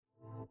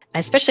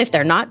especially if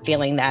they're not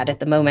feeling that at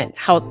the moment,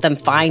 help them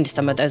find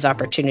some of those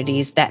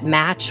opportunities that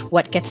match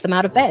what gets them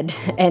out of bed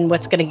and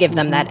what's going to give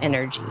them that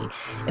energy.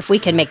 If we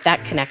can make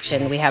that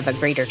connection, we have a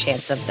greater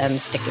chance of them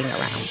sticking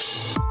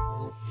around.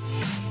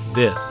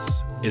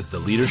 This is the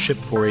Leadership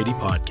 480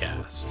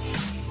 podcast.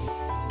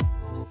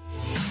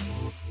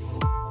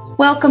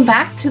 Welcome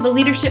back to the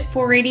Leadership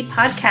 480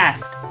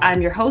 podcast. I'm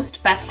your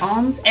host, Beth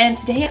Alms, and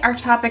today our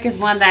topic is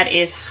one that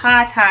is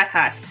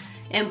hot.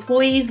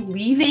 Employees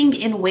leaving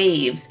in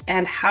waves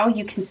and how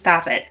you can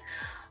stop it.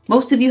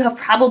 Most of you have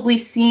probably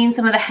seen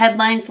some of the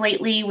headlines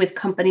lately with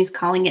companies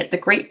calling it the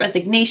Great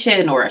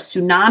Resignation or a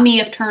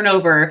tsunami of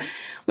turnover,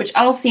 which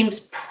all seems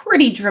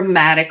pretty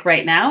dramatic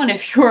right now. And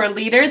if you're a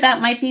leader, that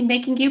might be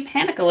making you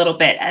panic a little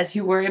bit as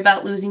you worry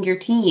about losing your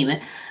team.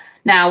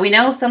 Now, we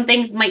know some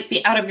things might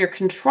be out of your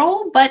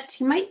control, but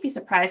you might be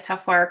surprised how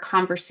far a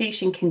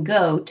conversation can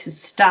go to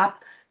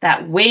stop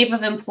that wave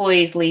of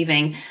employees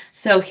leaving.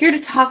 So here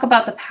to talk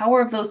about the power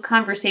of those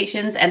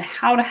conversations and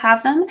how to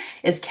have them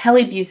is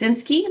Kelli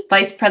Buczynski,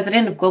 Vice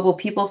President of Global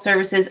People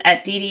Services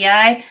at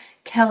DDI.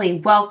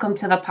 Kelli, welcome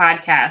to the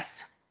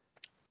podcast.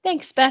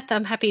 Thanks, Beth.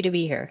 I'm happy to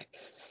be here.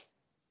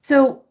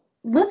 So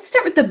let's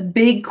start with the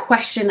big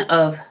question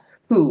of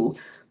who.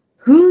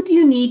 Who do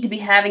you need to be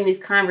having these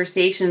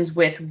conversations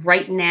with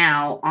right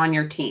now on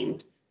your team?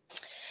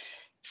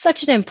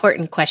 Such an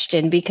important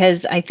question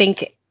because I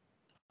think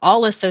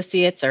all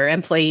associates or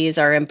employees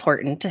are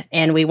important,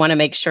 and we want to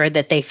make sure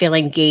that they feel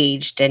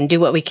engaged and do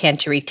what we can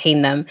to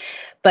retain them.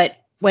 But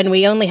when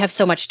we only have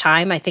so much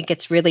time, I think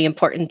it's really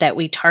important that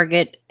we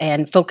target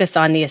and focus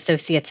on the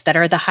associates that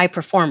are the high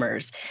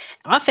performers.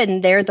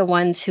 Often they're the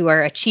ones who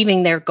are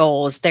achieving their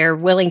goals. They're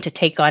willing to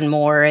take on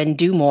more and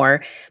do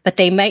more, but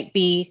they might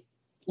be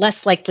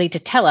less likely to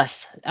tell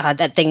us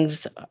that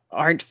things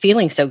aren't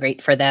feeling so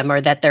great for them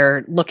or that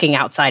they're looking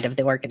outside of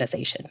the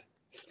organization.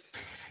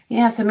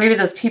 Yeah, so maybe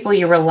those people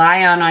you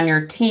rely on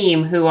your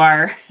team who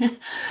are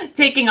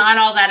taking on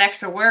all that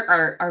extra work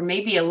are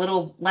maybe a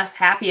little less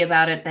happy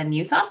about it than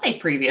you thought they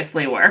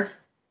previously were.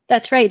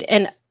 That's right.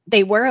 And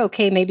they were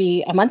okay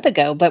maybe a month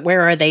ago, but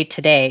where are they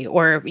today?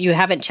 Or you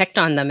haven't checked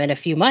on them in a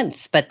few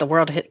months, but the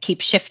world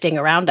keeps shifting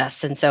around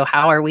us. And so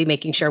how are we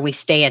making sure we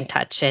stay in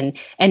touch and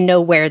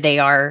know where they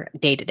are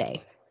day to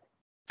day?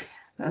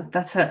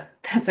 That's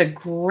a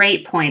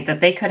great point, that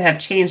they could have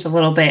changed a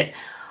little bit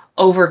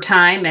over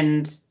time.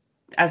 And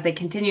as they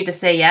continue to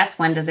say yes,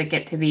 when does it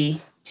get to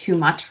be too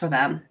much for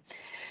them?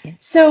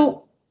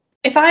 So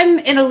if I'm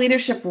in a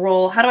leadership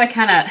role, how do I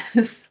kind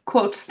of,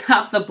 quote,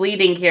 stop the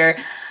bleeding here?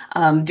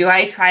 Do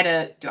I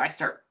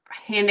start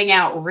handing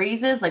out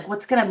raises? Like,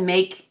 what's going to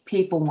make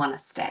people want to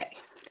stay?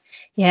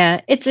 Yeah,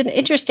 it's an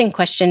interesting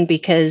question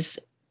because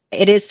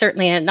it is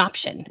certainly an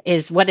option.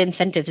 Is what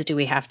incentives do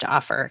we have to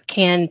offer?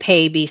 Can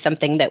pay be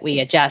something that we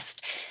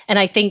adjust? And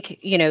I think,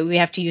 we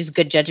have to use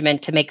good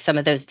judgment to make some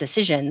of those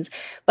decisions.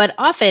 But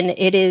often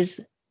it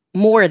is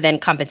more than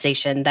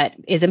compensation that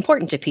is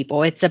important to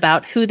people. It's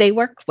about who they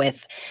work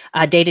with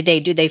day to day.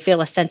 Do they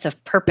feel a sense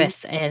of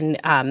purpose and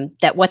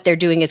that what they're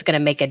doing is going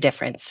to make a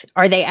difference?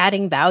 Are they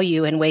adding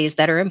value in ways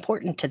that are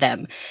important to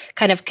them,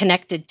 kind of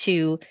connected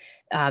to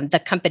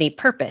the company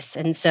purpose?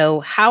 And so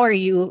how are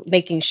you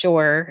making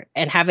sure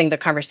and having the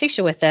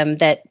conversation with them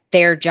that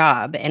their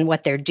job and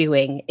what they're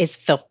doing is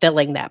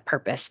fulfilling that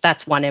purpose?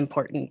 That's one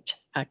important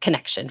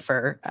connection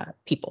for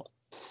people.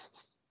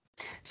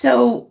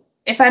 So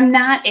if I'm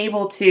not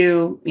able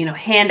to,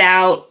 hand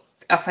out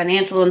a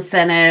financial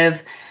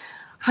incentive,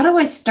 how do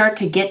I start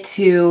to get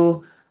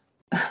to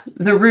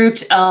the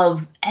root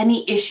of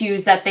any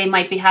issues that they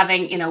might be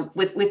having,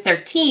 with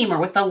their team or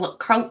with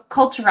the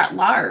culture at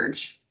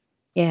large?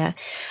 Yeah,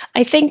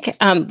 I think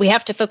we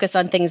have to focus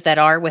on things that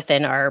are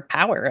within our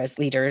power as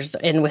leaders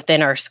and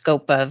within our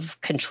scope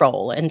of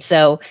control. And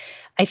so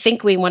I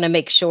think we want to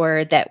make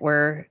sure that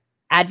we're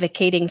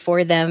advocating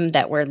for them,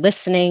 that we're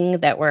listening,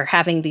 that we're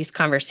having these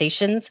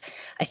conversations.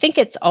 I think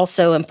it's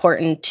also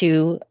important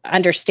to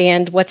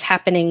understand what's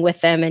happening with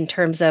them in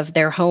terms of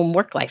their home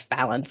work-life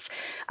balance.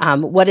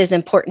 What is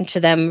important to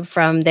them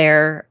from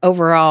their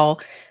overall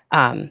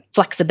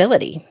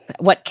flexibility?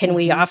 What can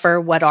we offer?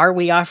 What are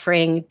we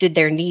offering? Did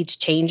their needs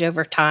change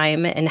over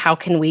time? And how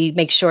can we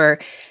make sure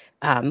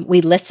we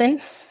listen,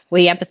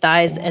 we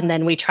empathize, and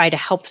then we try to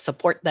help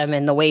support them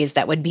in the ways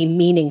that would be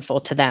meaningful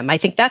to them? I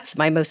think that's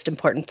my most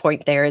important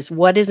point there, is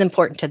what is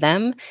important to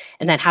them,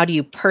 and then how do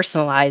you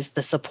personalize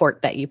the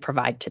support that you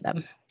provide to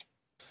them?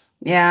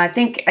 Yeah, I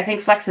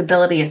think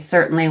flexibility is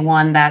certainly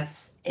one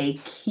that's a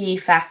key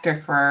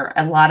factor for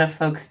a lot of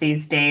folks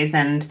these days.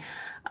 And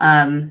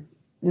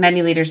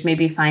many leaders may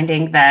be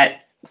finding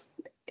that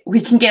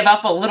we can give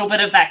up a little bit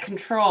of that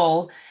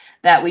control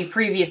that we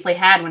previously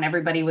had when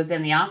everybody was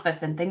in the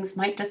office, and things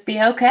might just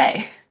be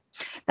okay.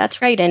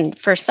 That's right. And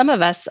for some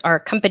of us, our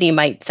company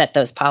might set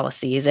those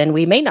policies, and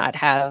we may not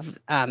have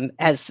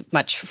as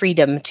much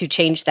freedom to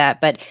change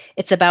that. But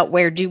it's about,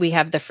 where do we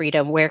have the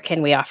freedom? Where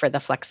can we offer the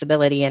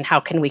flexibility? And how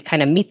can we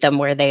kind of meet them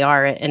where they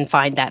are and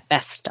find that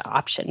best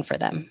option for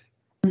them?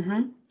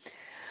 Mm-hmm.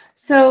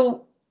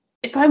 So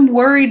if I'm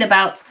worried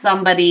about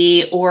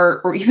somebody,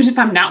 or even if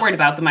I'm not worried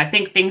about them, I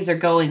think things are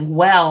going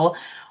well,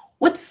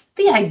 what's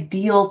the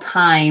ideal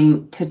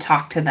time to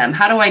talk to them?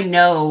 How do I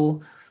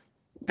know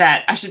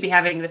that I should be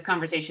having this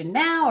conversation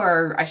now,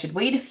 or I should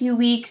wait a few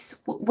weeks?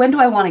 When do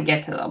I want to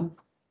get to them?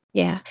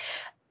 Yeah.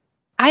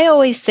 I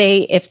always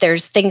say if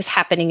there's things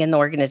happening in the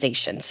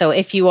organization. So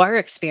if you are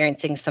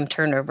experiencing some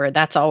turnover,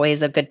 that's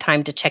always a good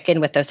time to check in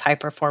with those high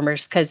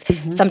performers, because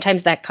Mhm.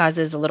 sometimes that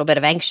causes a little bit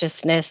of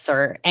anxiousness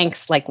or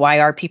angst, like why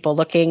are people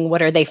looking?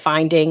 What are they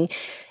finding?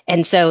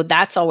 And so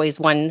that's always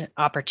one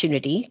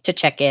opportunity to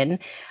check in.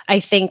 I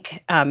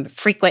think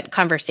frequent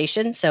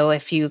conversation. So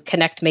if you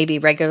connect maybe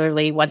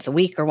regularly once a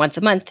week or once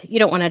a month, you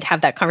don't want to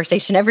have that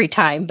conversation every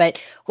time, but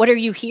what are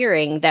you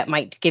hearing that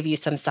might give you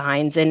some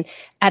signs? And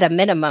at a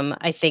minimum,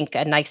 I think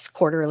a nice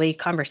quarterly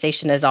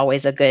conversation is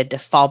always a good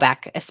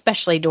fallback,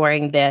 especially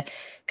during the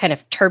kind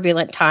of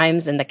turbulent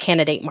times in the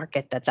candidate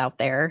market that's out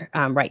there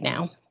right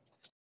now.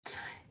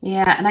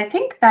 Yeah, and I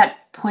think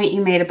that point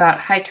you made about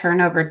high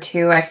turnover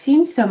too. I've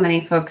seen so many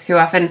folks who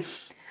often,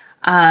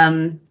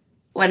 um,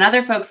 when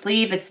other folks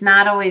leave, it's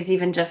not always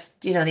even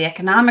just, the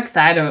economic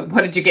side of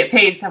what did you get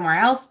paid somewhere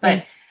else, Mm.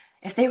 but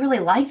if they really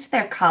liked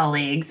their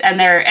colleagues and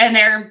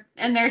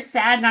they're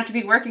sad not to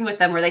be working with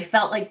them, or they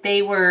felt like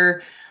they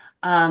were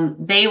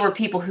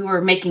people who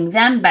were making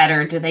them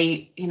better, do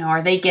they,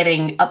 are they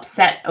getting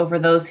upset over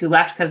those who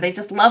left because they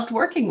just loved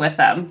working with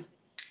them?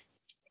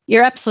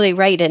 You're absolutely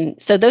right. And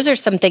so those are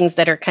some things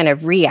that are kind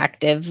of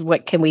reactive.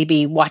 What can we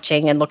be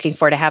watching and looking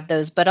for to have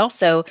those? But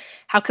also,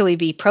 how can we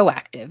be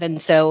proactive?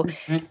 And so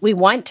Mhm. we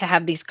want to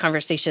have these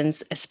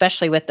conversations,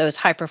 especially with those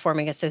high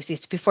performing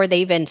associates, before they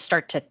even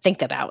start to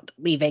think about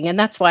leaving. And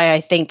that's why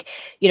I think,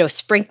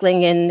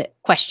 sprinkling in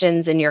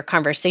questions in your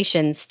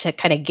conversations to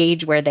kind of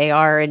gauge where they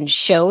are and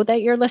show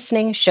that you're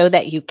listening, show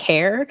that you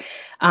care,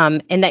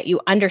 and that you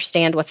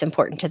understand what's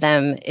important to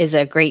them is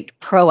a great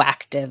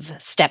proactive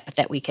step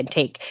that we can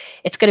take.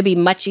 It's going to be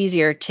much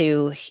easier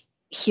to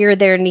hear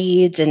their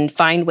needs and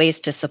find ways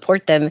to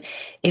support them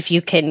if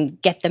you can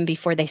get them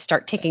before they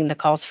start taking the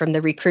calls from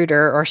the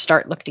recruiter or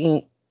start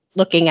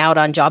looking out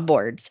on job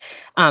boards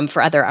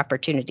for other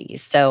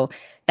opportunities. So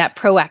that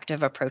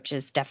proactive approach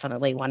is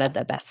definitely one of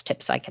the best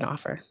tips I can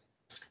offer.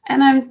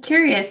 And I'm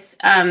curious,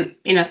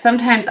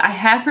 sometimes I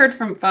have heard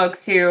from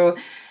folks who,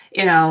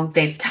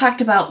 they've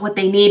talked about what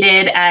they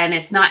needed, and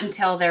it's not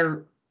until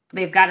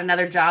they've got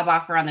another job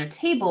offer on their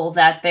table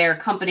that their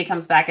company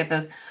comes back and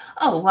says,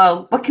 "Oh,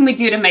 well, what can we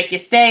do to make you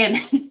stay?"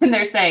 And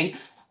they're saying,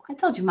 "I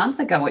told you months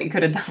ago what you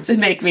could have done to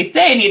make me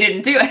stay, and you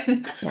didn't do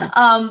it."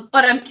 Yeah.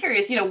 But I'm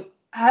curious,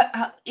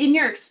 in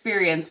your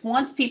experience,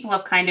 once people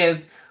have kind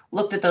of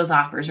looked at those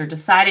offers or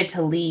decided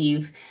to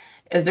leave,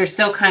 is there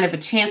still kind of a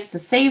chance to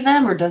save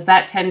them, or does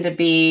that tend to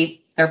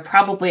be they're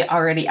probably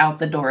already out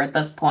the door at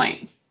this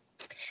point?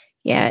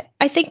 Yeah,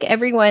 I think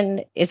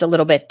everyone is a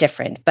little bit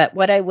different, but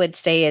what I would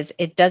say is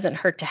it doesn't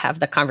hurt to have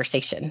the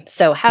conversation.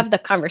 So have the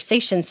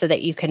conversation so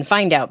that you can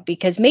find out,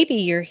 because maybe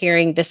you're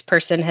hearing this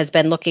person has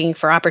been looking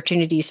for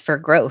opportunities for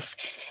growth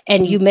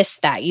and you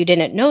missed that. You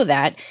didn't know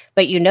that,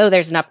 but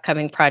there's an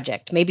upcoming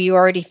project. Maybe you're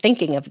already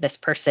thinking of this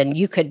person.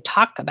 You could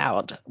talk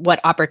about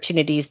what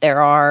opportunities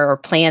there are or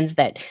plans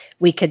that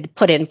we could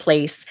put in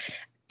place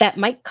that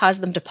might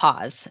cause them to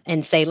pause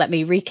and say, let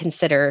me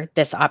reconsider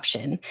this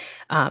option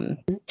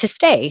to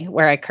stay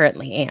where I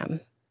currently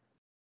am.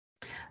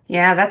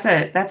 Yeah, that's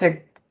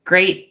a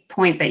great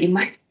point that you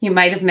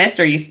might have missed,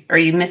 or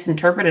you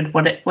misinterpreted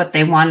what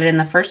they wanted in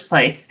the first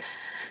place.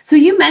 So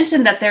you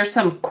mentioned that there's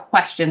some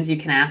questions you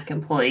can ask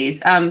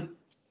employees.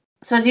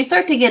 So as you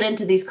start to get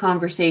into these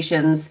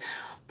conversations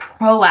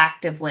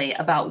proactively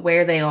about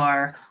where they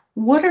are,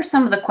 what are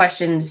some of the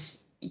questions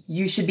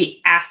you should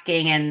be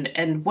asking,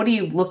 and what are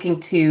you looking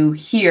to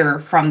hear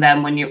from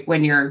them when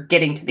you're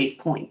getting to these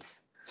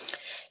points?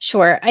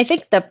 Sure. I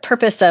think the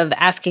purpose of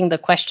asking the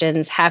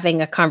questions,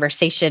 having a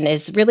conversation,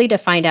 is really to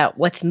find out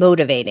what's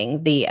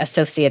motivating the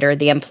associate or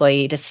the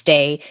employee to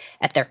stay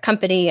at their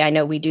company. I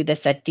know we do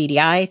this at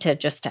DDI to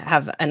just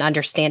have an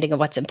understanding of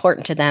what's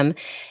important to them.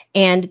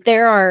 And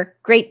there are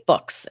great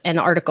books and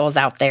articles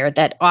out there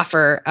that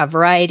offer a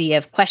variety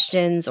of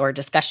questions or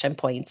discussion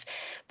points.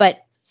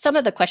 But some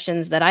of the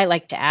questions that I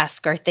like to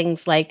ask are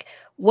things like,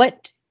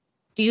 what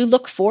do you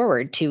look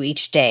forward to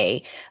each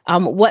day?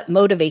 What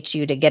motivates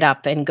you to get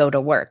up and go to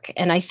work?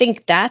 And I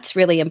think that's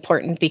really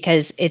important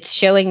because it's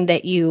showing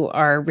that you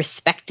are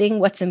respecting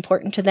what's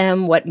important to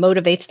them, what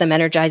motivates them,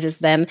 energizes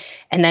them.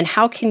 And then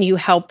how can you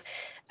help,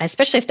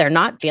 especially if they're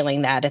not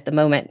feeling that at the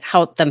moment,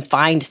 help them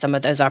find some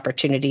of those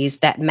opportunities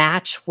that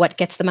match what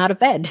gets them out of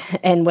bed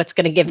and what's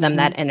going to give them Mhm.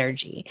 that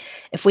energy.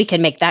 If we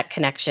can make that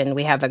connection,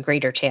 we have a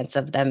greater chance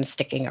of them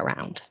sticking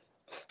around.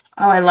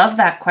 Oh, I love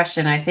that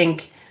question. I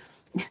think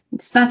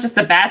it's not just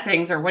the bad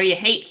things or what do you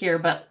hate here,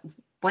 but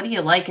what do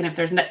you like? And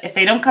if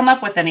they don't come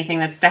up with anything,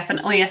 that's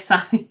definitely a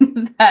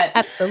sign that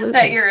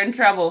Absolutely. you're in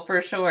trouble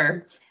for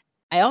sure.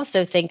 I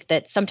also think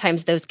that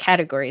sometimes those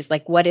categories,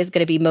 like what is going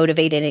to be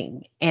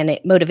motivating and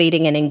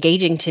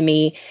engaging to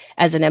me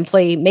as an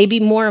employee, may be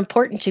more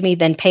important to me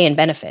than pay and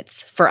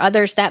benefits. For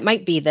others, that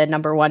might be the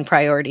number one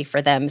priority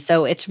for them.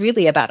 So it's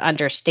really about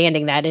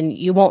understanding that, and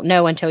you won't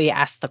know until you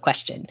ask the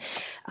question.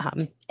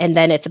 And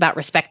then it's about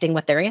respecting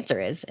what their answer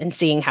is and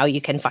seeing how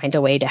you can find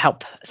a way to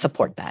help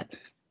support that.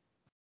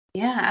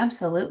 Yeah,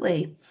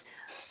 absolutely.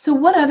 So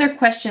what other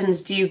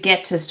questions do you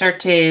get to start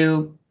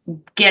to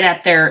get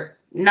at their,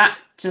 not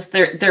just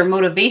their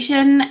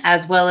motivation,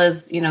 as well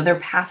as, their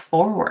path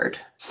forward?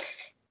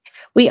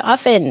 We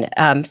often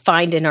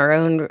find in our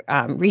own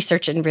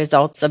research and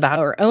results about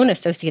our own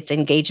associates'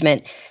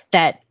 engagement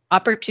that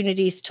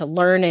opportunities to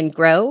learn and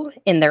grow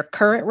in their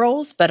current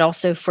roles, but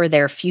also for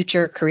their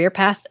future career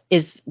path,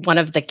 is one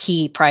of the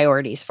key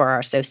priorities for our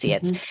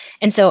associates. Mm-hmm.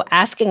 And so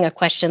asking a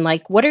question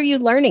like, what are you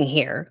learning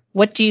here?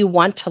 What do you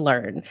want to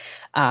learn?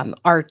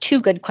 Are two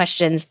good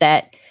questions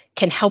that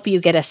can help you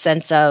get a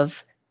sense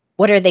of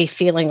what are they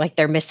feeling like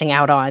they're missing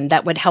out on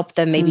that would help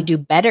them maybe do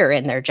better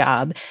in their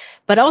job.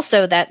 But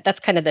also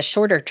that's kind of the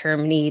shorter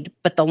term need.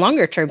 But the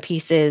longer term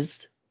piece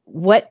is,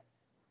 what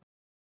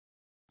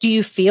do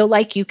you feel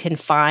like you can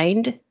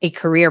find a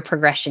career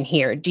progression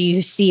here? Do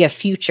you see a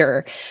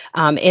future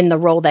in the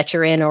role that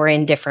you're in or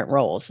in different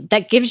roles?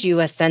 That gives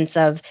you a sense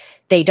of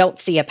they don't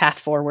see a path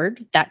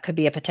forward. That could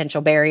be a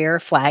potential barrier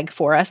flag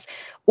for us.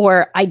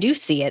 Or I do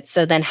see it.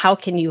 So then how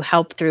can you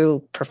help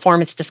through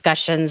performance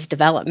discussions,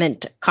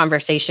 development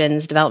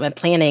conversations, development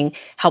planning,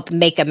 help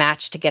make a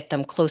match to get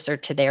them closer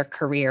to their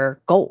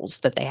career goals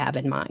that they have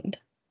in mind?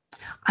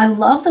 I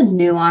love the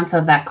nuance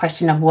of that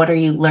question of what are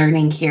you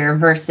learning here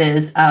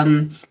versus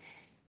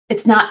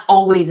it's not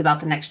always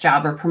about the next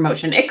job or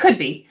promotion. It could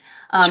be.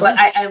 Sure. But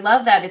I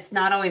love that it's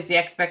not always the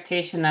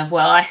expectation of,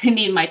 well, I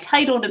need my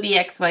title to be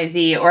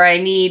XYZ, or I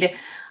need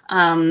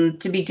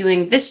to be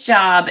doing this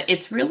job.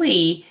 It's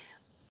really,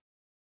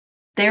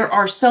 there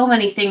are so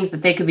many things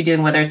that they could be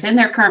doing, whether it's in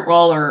their current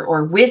role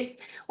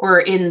or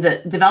in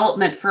the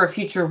development for a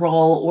future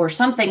role or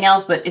something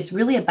else, but it's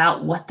really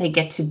about what they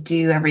get to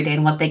do every day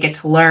and what they get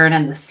to learn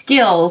and the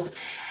skills.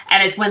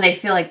 And it's when they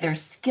feel like their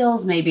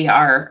skills maybe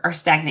are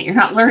stagnant. You're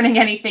not learning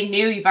anything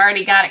new. You've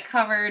already got it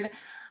covered.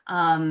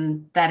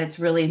 That it's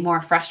really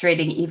more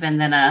frustrating even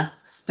than a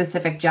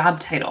specific job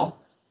title.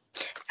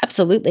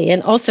 Absolutely.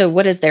 And also,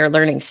 what is their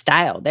learning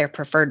style, their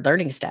preferred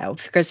learning style?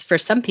 Because for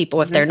some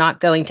people, if they're not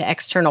going to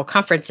external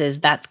conferences,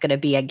 that's going to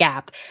be a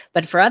gap.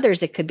 But for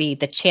others, it could be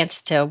the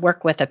chance to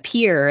work with a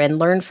peer and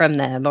learn from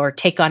them or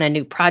take on a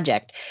new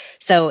project.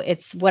 So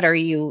it's, what are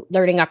you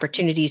learning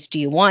opportunities do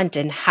you want,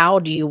 and how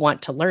do you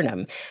want to learn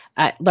them?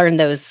 Learn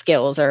those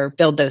skills or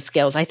build those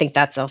skills. I think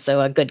that's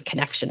also a good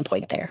connection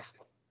point there.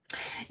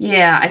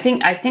 Yeah, I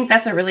think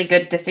that's a really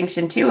good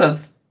distinction too,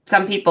 of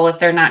some people, if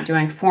they're not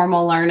doing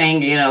formal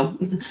learning,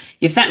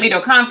 you sent me to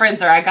a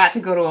conference or I got to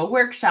go to a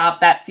workshop,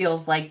 that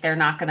feels like they're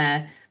not going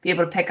to be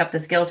able to pick up the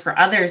skills. For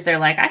others, they're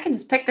like, I can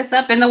just pick this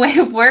up in the way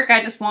of work.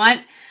 I just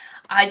want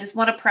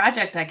a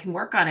project I can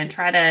work on and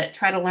try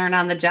to learn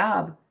on the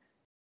job.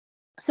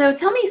 So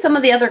tell me some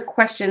of the other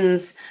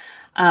questions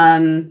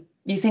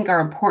you think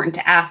are important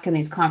to ask in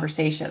these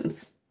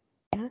conversations.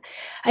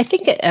 I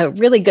think a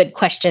really good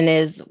question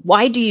is,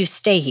 why do you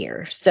stay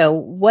here? So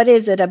what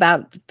is it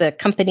about the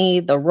company,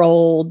 the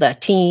role, the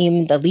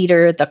team, the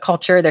leader, the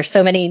culture? There's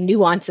so many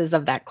nuances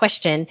of that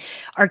question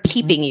are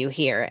keeping you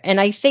here. And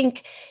I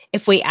think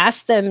if we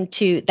ask them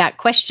to that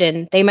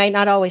question, they might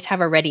not always have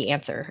a ready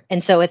answer.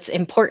 And so it's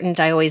important.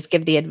 I always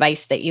give the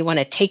advice that you want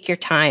to take your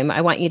time.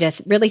 I want you to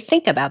really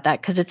think about that,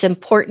 because it's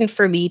important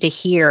for me to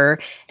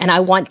hear, and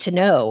I want to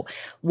know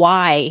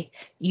why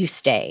you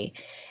stay.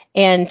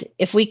 And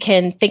if we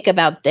can think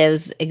about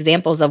those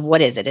examples of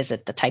what is it? Is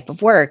it the type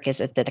of work? Is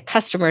it the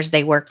customers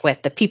they work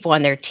with, the people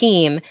on their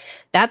team?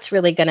 That's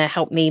really going to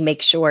help me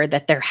make sure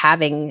that they're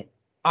having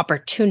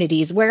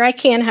opportunities where I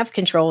can have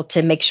control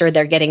to make sure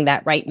they're getting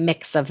that right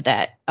mix of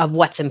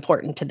what's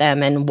important to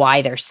them and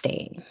why they're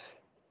staying.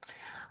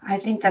 I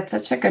think that's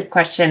such a good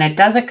question. It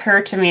does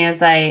occur to me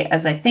as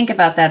I think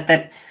about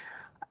that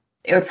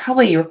it would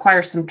probably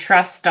require some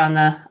trust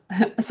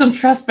some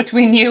trust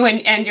between you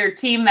and your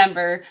team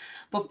member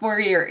before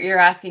you're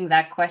asking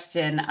that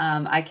question.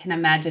 I can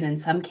imagine in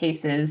some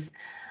cases,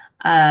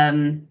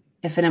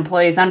 if an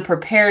employee is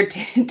unprepared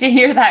to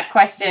hear that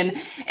question,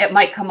 it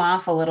might come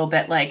off a little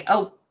bit like,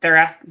 oh,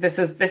 this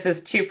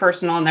is too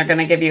personal, and they're going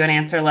to give you an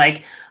answer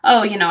like,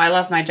 oh, I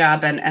love my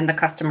job and the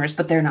customers,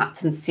 but they're not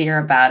sincere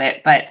about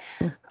it. But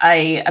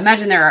I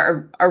imagine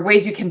there are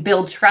ways you can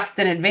build trust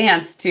in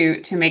advance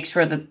to make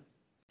sure that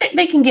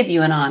they can give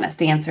you an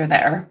honest answer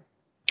there.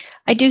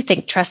 I do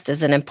think trust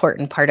is an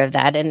important part of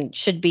that, and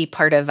should be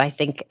part of, I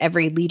think,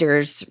 every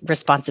leader's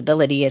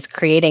responsibility, is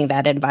creating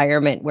that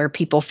environment where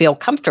people feel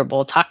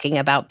comfortable talking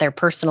about their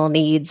personal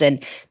needs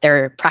and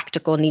their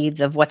practical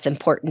needs of what's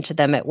important to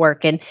them at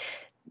work. And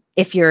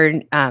if you're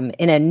in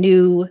a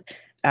new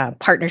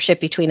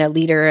partnership between a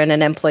leader and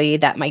an employee,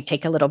 that might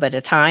take a little bit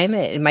of time.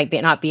 It might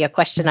not be a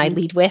question I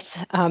lead with,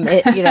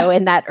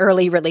 in that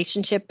early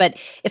relationship. But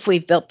if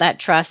we've built that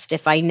trust,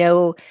 if I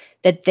know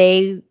that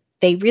they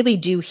really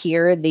do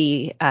hear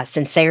the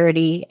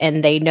sincerity,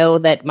 and they know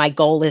that my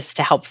goal is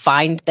to help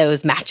find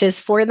those matches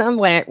for them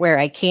where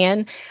I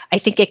can, I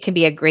think it can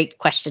be a great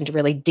question to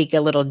really dig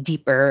a little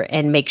deeper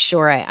and make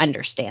sure I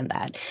understand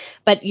that.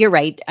 But you're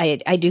right.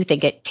 I do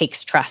think it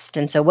takes trust.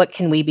 And so what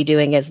can we be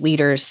doing as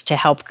leaders to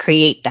help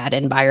create that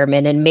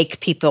environment and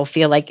make people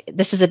feel like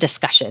this is a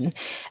discussion,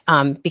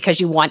 because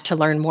you want to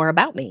learn more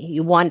about me.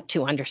 You want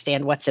to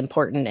understand what's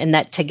important, and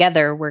that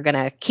together we're going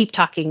to keep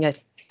talking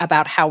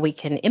about how we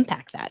can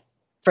impact that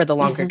for the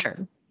longer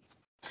term.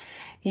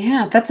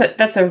 Yeah,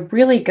 that's a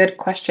really good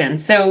question.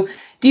 So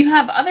do you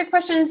have other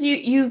questions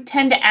you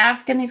tend to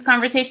ask in these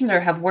conversations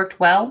or have worked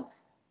well?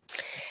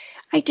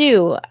 I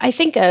do. I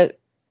think a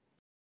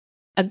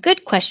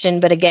good question,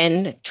 but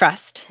again,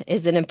 trust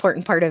is an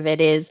important part of it,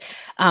 is,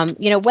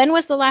 when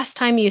was the last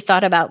time you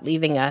thought about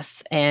leaving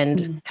us,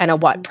 and kind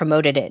of what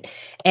promoted it?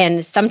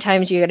 And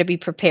sometimes you got to be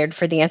prepared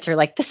for the answer,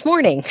 like this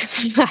morning.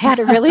 I had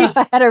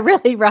a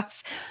really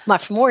rough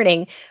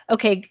morning.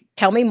 Okay,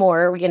 tell me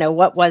more.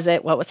 What was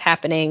it? What was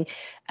happening?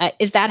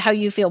 Is that how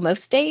you feel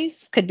most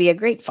days? Could be a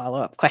great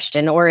follow-up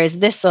question. Or is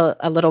this a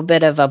little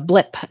bit of a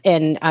blip,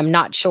 and I'm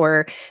not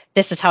sure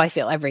this is how I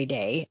feel every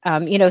day?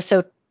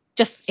 So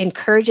just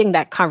encouraging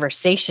that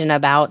conversation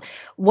about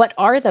what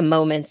are the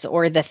moments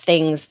or the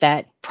things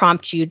that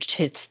prompt you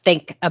to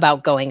think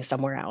about going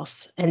somewhere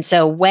else. And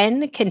so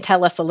when can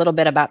tell us a little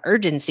bit about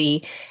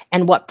urgency,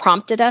 and what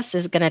prompted us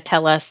is going to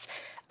tell us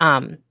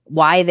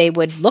why they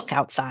would look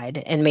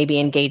outside and maybe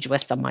engage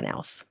with someone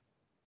else.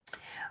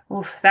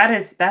 Oof,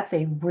 that's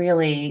a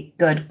really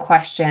good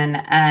question.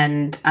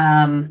 And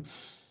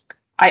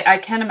I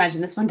can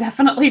imagine this one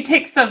definitely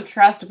takes some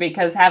trust,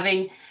 because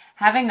having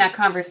that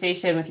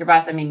conversation with your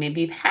boss, I mean,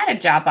 maybe you've had a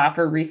job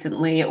offer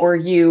recently, or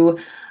you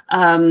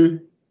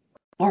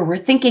or were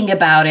thinking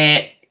about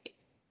it,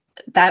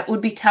 that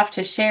would be tough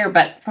to share.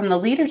 But from the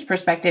leader's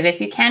perspective,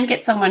 if you can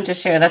get someone to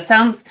share,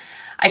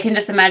 I can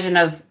just imagine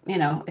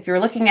if you're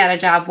looking at a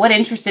job, what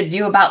interested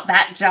you about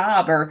that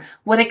job, or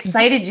what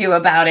excited you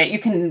about it? You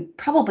can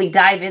probably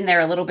dive in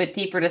there a little bit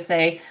deeper to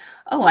say,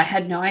 oh, I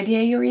had no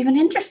idea you were even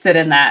interested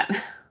in that.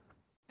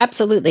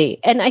 Absolutely.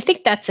 And I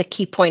think that's a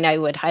key point I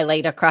would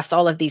highlight across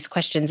all of these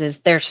questions, is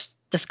there's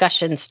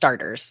discussion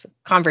starters,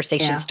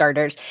 conversation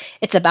starters.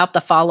 It's about the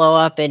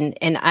follow-up and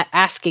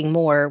asking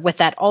more, with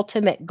that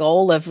ultimate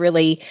goal of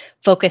really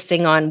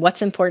focusing on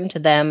what's important to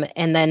them,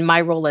 and then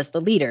my role as the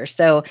leader.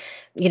 So,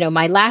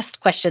 my last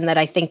question that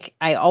I think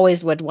I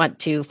always would want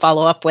to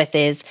follow up with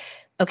is,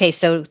 okay,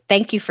 so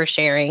thank you for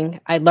sharing.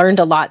 I learned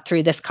a lot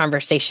through this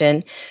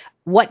conversation.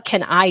 What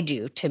can I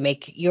do to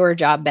make your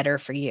job better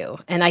for you?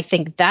 And I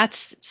think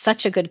that's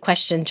such a good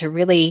question to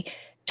really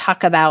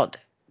talk about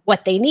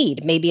what they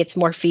need. Maybe it's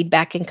more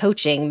feedback and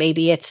coaching.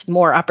 Maybe it's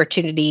more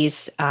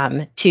opportunities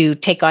to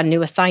take on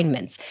new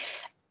assignments.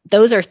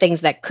 Those are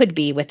things that could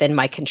be within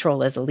my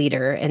control as a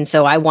leader. And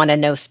so I want to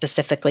know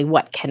specifically,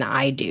 what can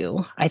I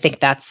do? I think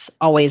that's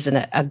always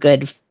a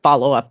good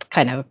follow-up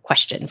kind of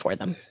question for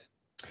them.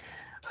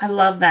 I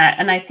love that.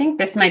 And I think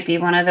this might be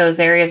one of those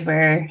areas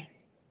where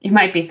you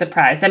might be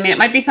surprised. I mean, it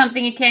might be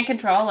something you can't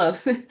control.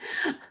 Of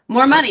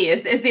more money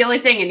is the only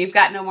thing, and you've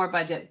got no more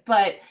budget.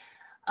 But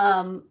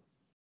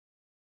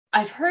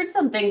I've heard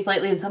some things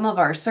lately in some of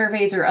our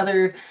surveys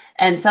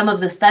and some of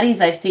the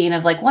studies I've seen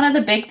of, like, one of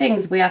the big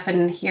things we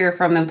often hear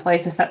from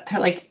employees is that they're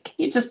like, can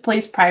you just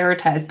please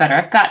prioritize better?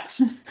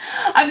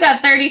 I've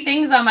got 30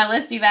 things on my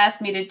list you've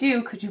asked me to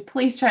do. Could you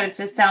please try to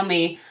just tell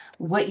me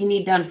what you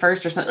need done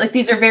first, or something? Like,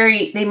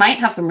 they might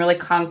have some really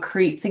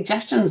concrete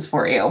suggestions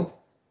for you.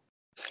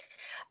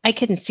 I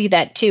can see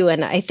that too.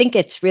 And I think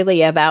it's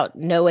really about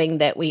knowing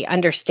that we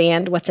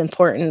understand what's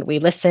important, we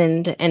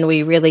listened, and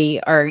we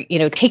really are,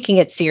 taking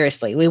it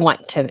seriously. We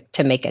want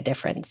to make a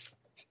difference.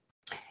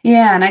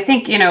 Yeah. And I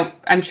think,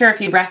 I'm sure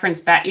if you reference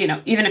back,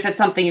 even if it's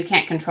something you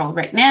can't control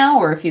right now,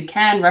 or if you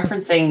can,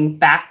 referencing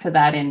back to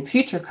that in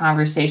future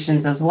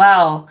conversations as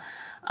well,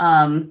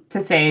 to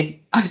say,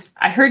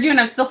 I heard you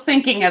and I'm still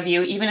thinking of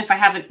you, even if I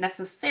haven't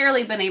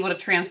necessarily been able to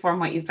transform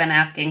what you've been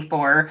asking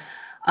for.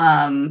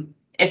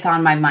 It's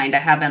on my mind. I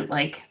haven't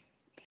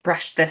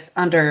brushed this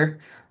under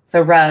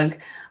the rug,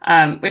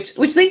 which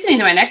leads me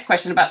to my next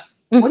question about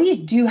what do you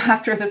do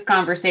after this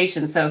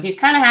conversation? So if you've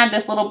kind of had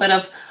this little bit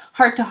of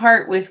heart to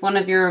heart with one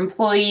of your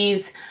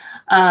employees,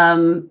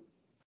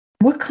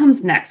 what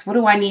comes next? What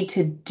do I need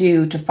to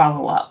do to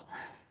follow up?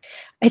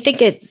 I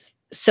think it's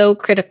so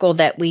critical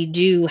that we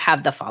do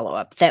have the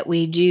follow-up, that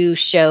we do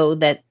show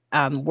that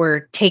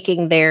we're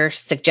taking their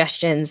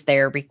suggestions,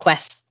 their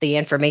requests, the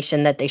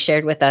information that they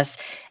shared with us,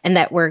 and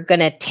that we're going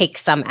to take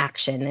some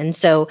action. And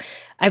so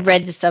I've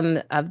read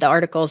some of the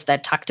articles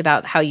that talked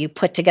about how you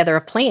put together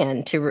a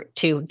plan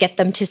to get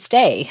them to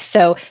stay.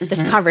 So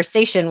this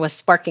conversation was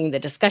sparking the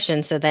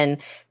discussion. So then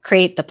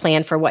create the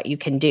plan for what you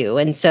can do.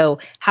 And so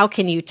how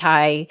can you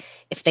tie,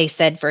 if they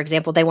said, for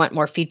example, they want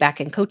more feedback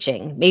and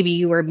coaching, maybe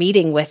you were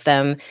meeting with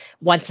them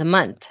once a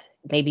month.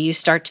 Maybe you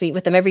start to meet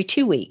with them every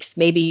 2 weeks.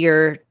 Maybe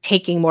you're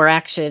taking more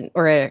action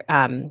or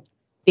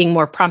being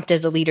more prompt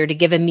as a leader to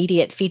give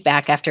immediate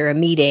feedback after a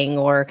meeting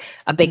or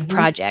a big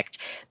project.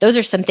 Those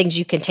are some things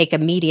you can take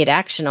immediate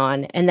action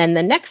on. And then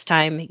the next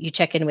time you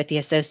check in with the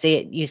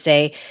associate, you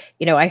say,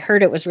 I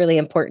heard it was really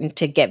important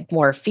to get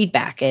more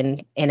feedback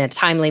in a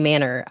timely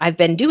manner. I've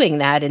been doing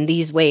that in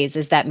these ways.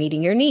 Is that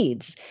meeting your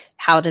needs?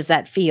 How does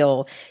that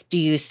feel? Do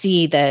you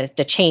see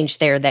the change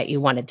there that you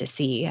wanted to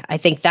see? I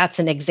think that's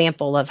an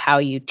example of how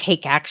you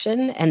take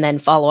action and then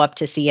follow up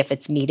to see if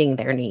it's meeting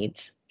their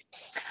needs.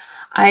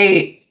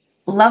 I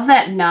love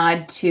that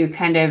nod to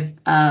kind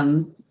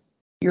of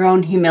your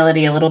own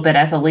humility a little bit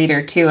as a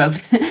leader too, of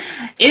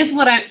here's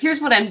what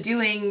I'm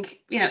doing,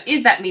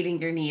 is that meeting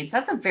your needs?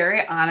 That's a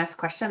very honest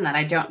question that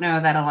I don't know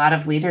that a lot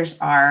of leaders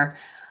are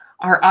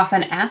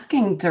often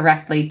asking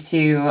directly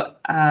to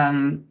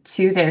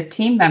their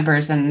team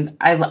members. And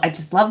I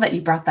just love that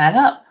you brought that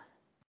up.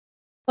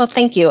 Well,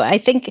 thank you. I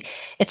think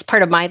it's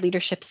part of my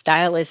leadership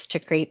style is to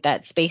create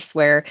that space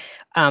where,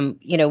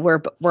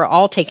 we're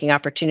all taking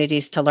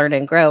opportunities to learn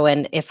and grow.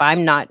 And if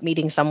I'm not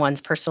meeting someone's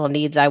personal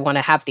needs, I want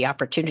to have the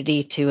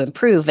opportunity to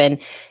improve. And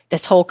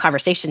this whole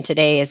conversation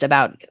today is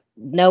about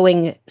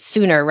knowing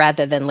sooner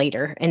rather than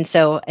later. And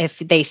so if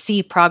they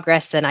see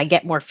progress and I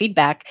get more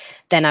feedback,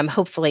 then I'm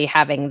hopefully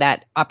having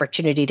that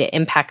opportunity to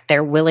impact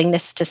their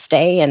willingness to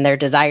stay and their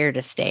desire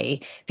to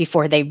stay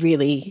before they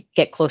really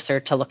get closer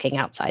to looking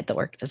outside the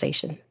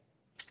organization.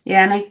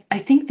 Yeah, and I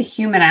think the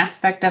human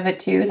aspect of it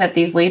too, that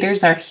these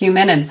leaders are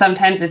human, and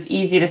sometimes it's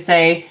easy to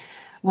say,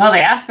 well,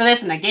 they asked for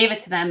this and I gave it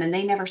to them and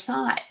they never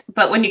saw it.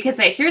 But when you can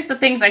say, here's the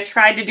things I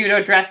tried to do to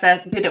address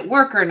that, did it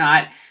work or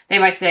not? They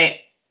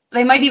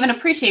might even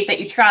appreciate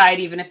that you tried,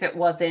 even if it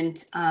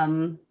wasn't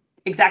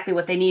exactly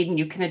what they need and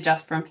you can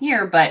adjust from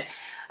here. But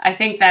I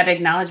think that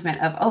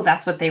acknowledgement of,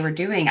 that's what they were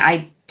doing.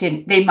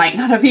 They might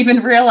not have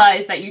even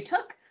realized that you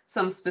took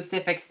some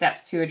specific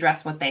steps to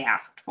address what they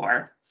asked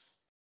for.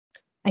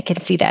 I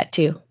can see that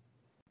too.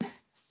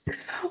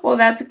 Well,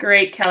 that's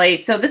great, Kelli.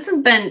 So this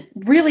has been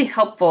really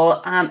helpful.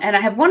 And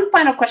I have one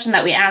final question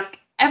that we ask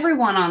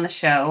everyone on the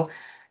show.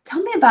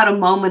 Tell me about a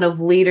moment of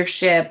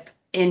leadership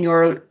in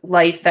your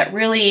life that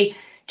really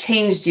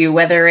changed you,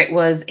 whether it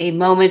was a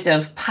moment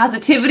of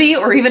positivity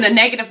or even a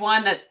negative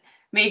one that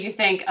made you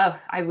think,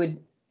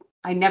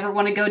 I never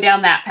want to go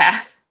down that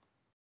path.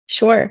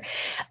 Sure.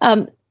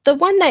 The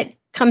one that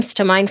comes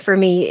to mind for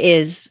me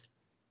is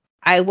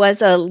I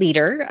was a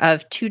leader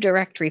of 2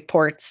 direct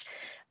reports,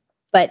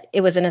 but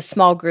it was in a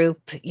small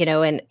group,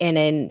 and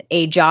in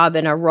a job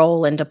and a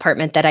role and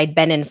department that I'd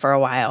been in for a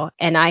while.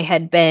 And I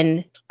had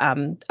been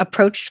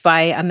approached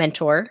by a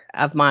mentor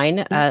of mine,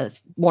 a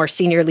more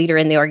senior leader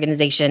in the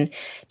organization,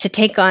 to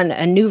take on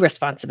a new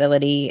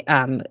responsibility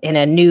in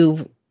a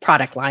new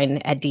product line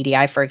at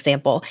DDI, for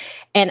example.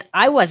 And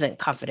I wasn't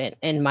confident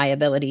in my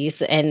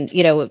abilities and,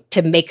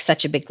 to make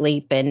such a big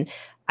leap. And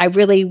I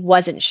really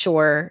wasn't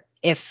sure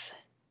if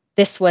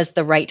this was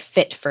the right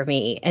fit for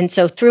me. And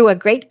so through a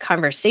great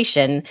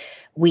conversation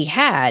we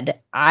had,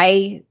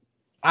 I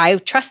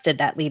trusted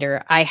that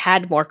leader. I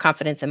had more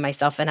confidence in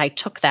myself and I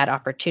took that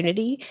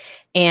opportunity.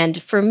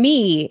 And for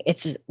me,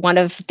 it's one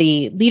of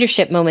the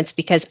leadership moments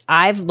because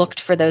I've looked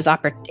for those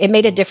it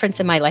made a difference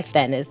in my life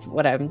then is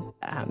what I'm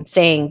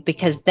saying,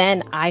 because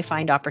then I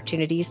find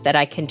opportunities that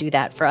I can do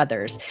that for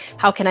others.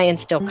 How can I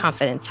instill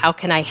confidence? How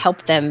can I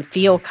help them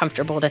feel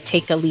comfortable to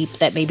take a leap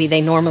that maybe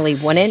they normally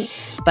wouldn't,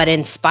 but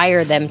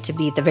inspire them to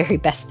be the very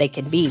best they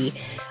can be?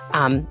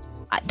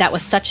 That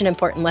was such an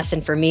important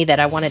lesson for me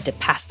that I wanted to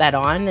pass that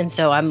on. And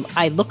so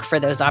I look for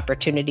those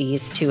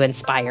opportunities to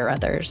inspire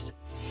others.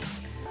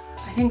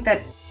 I think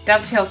that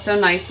dovetails so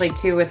nicely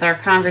too with our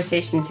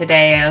conversation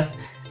today of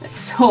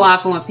so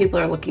often what people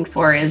are looking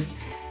for is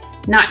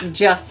not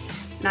just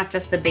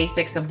the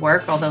basics of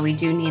work, although we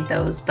do need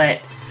those,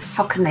 but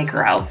how can they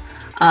grow?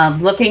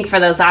 Looking for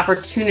those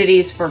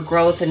opportunities for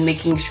growth and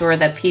making sure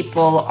that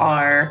people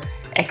are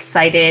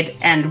excited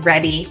and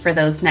ready for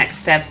those next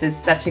steps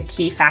is such a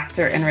key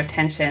factor in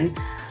retention.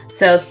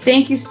 So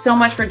thank you so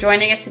much for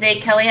joining us today,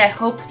 Kelli. I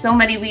hope so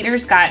many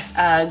leaders got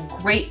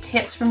great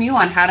tips from you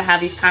on how to have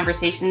these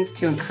conversations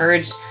to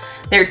encourage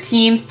their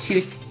teams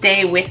to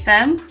stay with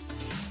them.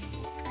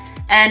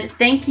 And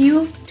thank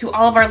you to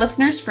all of our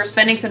listeners for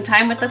spending some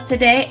time with us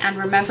today. And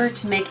remember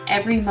to make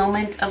every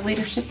moment of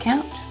leadership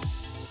count.